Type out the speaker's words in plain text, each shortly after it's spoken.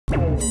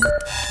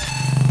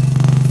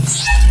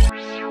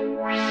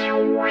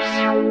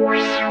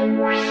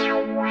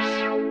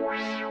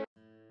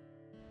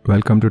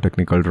Welcome to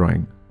Technical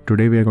Drawing.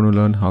 Today we are going to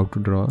learn how to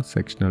draw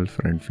sectional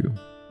front view.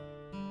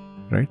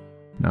 Right?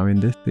 Now in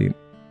this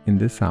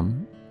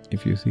sum,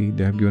 if you see,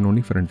 they have given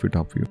only front view,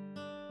 top view.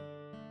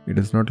 It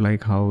is not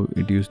like how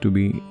it used to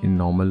be in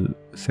normal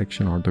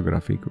section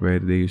orthographic, where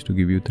they used to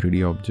give you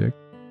 3D object,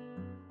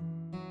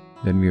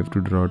 then we have to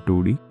draw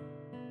 2D,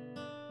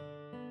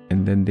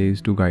 and then they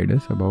used to guide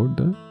us about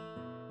the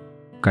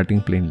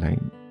cutting plane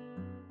line,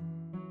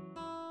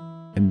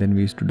 and then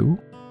we used to do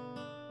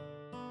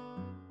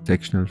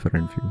sectional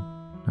front view.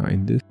 Now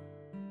in this,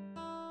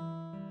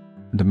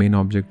 the main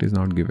object is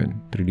not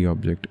given, 3D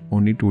object,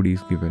 only 2D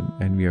is given,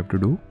 and we have to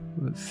do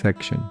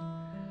section.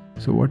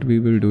 So what we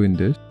will do in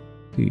this,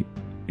 see,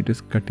 it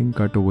is cutting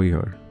cut over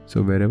here.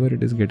 So wherever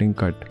it is getting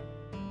cut,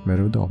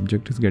 wherever the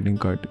object is getting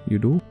cut, you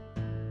do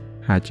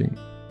hatching.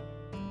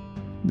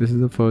 This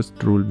is the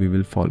first rule we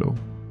will follow.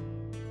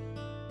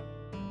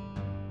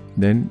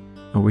 Then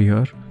over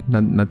here,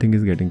 nothing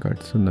is getting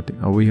cut. So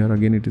nothing. Over here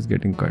again it is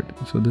getting cut.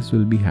 So this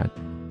will be hatch.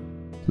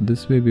 So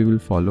this way we will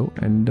follow,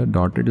 and the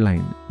dotted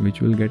line which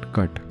will get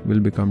cut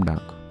will become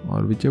dark,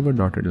 or whichever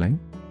dotted line,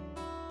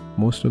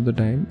 most of the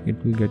time it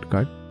will get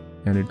cut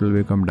and it will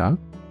become dark,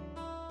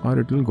 or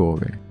it will go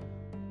away.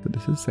 So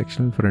this is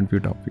sectional front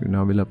view, top view.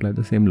 Now we'll apply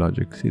the same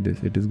logic. See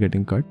this, it is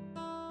getting cut.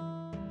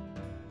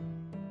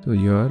 So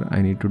here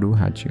I need to do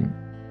hatching.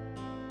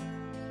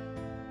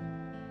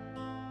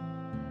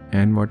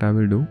 And what I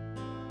will do,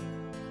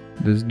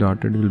 this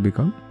dotted will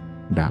become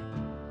dark.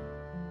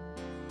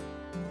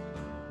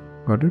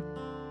 Got it?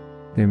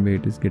 Same way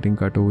it is getting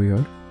cut over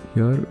here.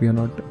 Here we are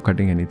not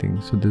cutting anything,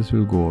 so this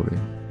will go away.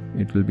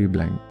 It will be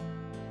blank.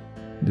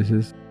 This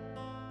is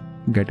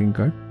getting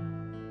cut.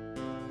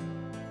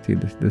 See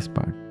this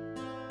part.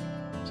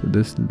 So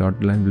this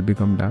dotted line will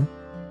become dark,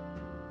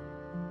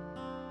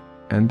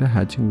 and the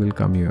hatching will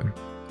come here.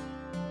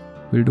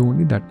 We'll do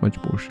only that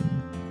much portion.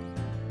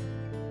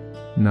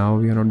 Now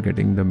we are not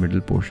getting the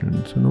middle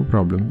portion, so no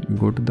problem. You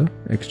go to the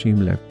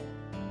extreme left.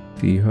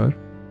 See here,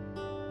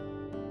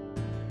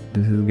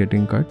 this is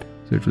getting cut,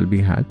 so it will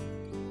be hatched.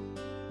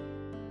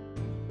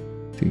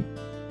 See,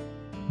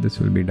 this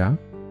will be dark.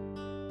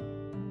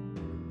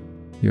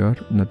 Here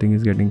nothing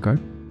is getting cut.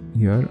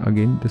 Here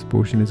again this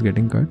portion is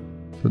getting cut,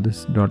 so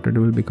this dotted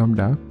will become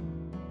dark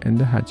and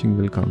the hatching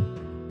will come.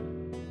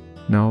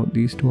 Now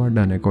these two are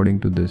done according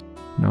to this.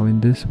 Now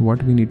in this,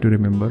 what we need to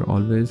remember,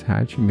 always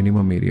hatch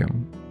minimum area.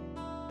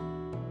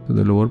 So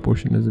the lower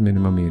portion is the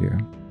minimum area.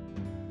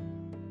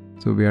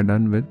 So we are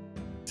done with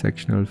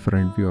sectional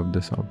front view of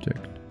this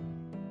object.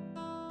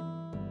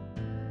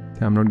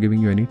 So I'm not giving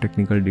you any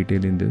technical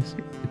detail in this.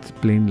 It's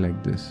plain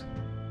like this.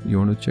 You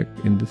want to check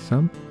in this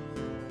sum,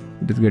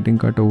 it is getting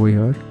cut over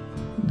here.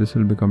 This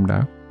will become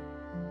dark.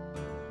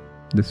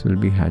 This will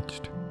be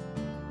hatched.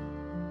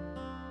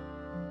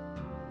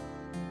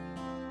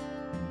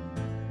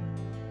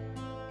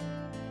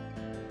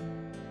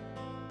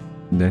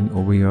 Then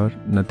over here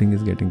nothing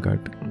is getting cut,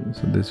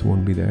 so this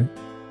won't be there.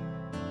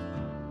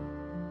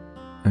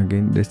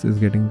 Again this is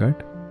getting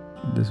cut.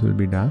 This will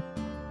be dark.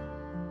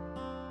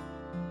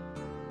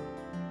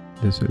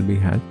 This will be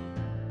hatched.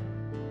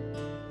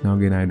 Now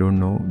again I don't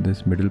know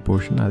this middle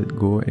portion. I'll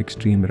go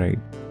extreme right.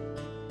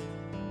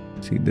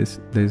 See this,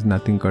 there is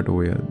nothing cut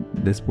over here.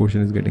 This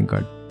portion is getting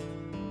cut.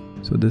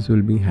 So this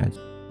will be hatched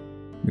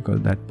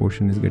because that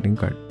portion is getting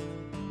cut.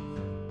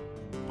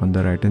 On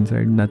the right hand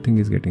side nothing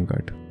is getting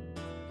cut.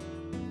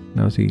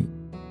 Now see,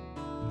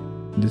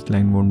 this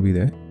line won't be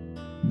there.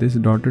 This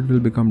dotted will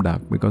become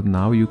dark because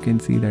now you can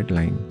see that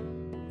line.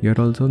 Here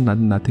also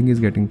nothing is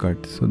getting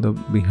cut. So the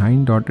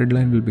behind dotted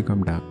line will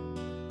become dark.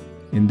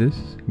 In this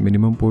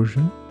minimum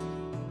portion,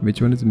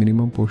 which one is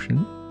minimum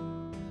portion?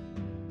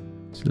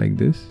 It's like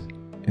this.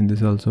 In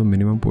this also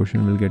minimum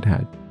portion will get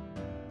hatched.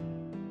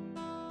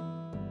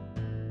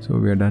 So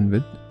we are done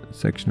with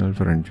sectional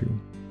front view.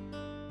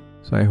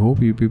 So I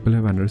hope you people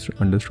have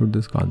understood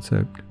this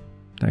concept.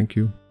 Thank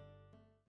you.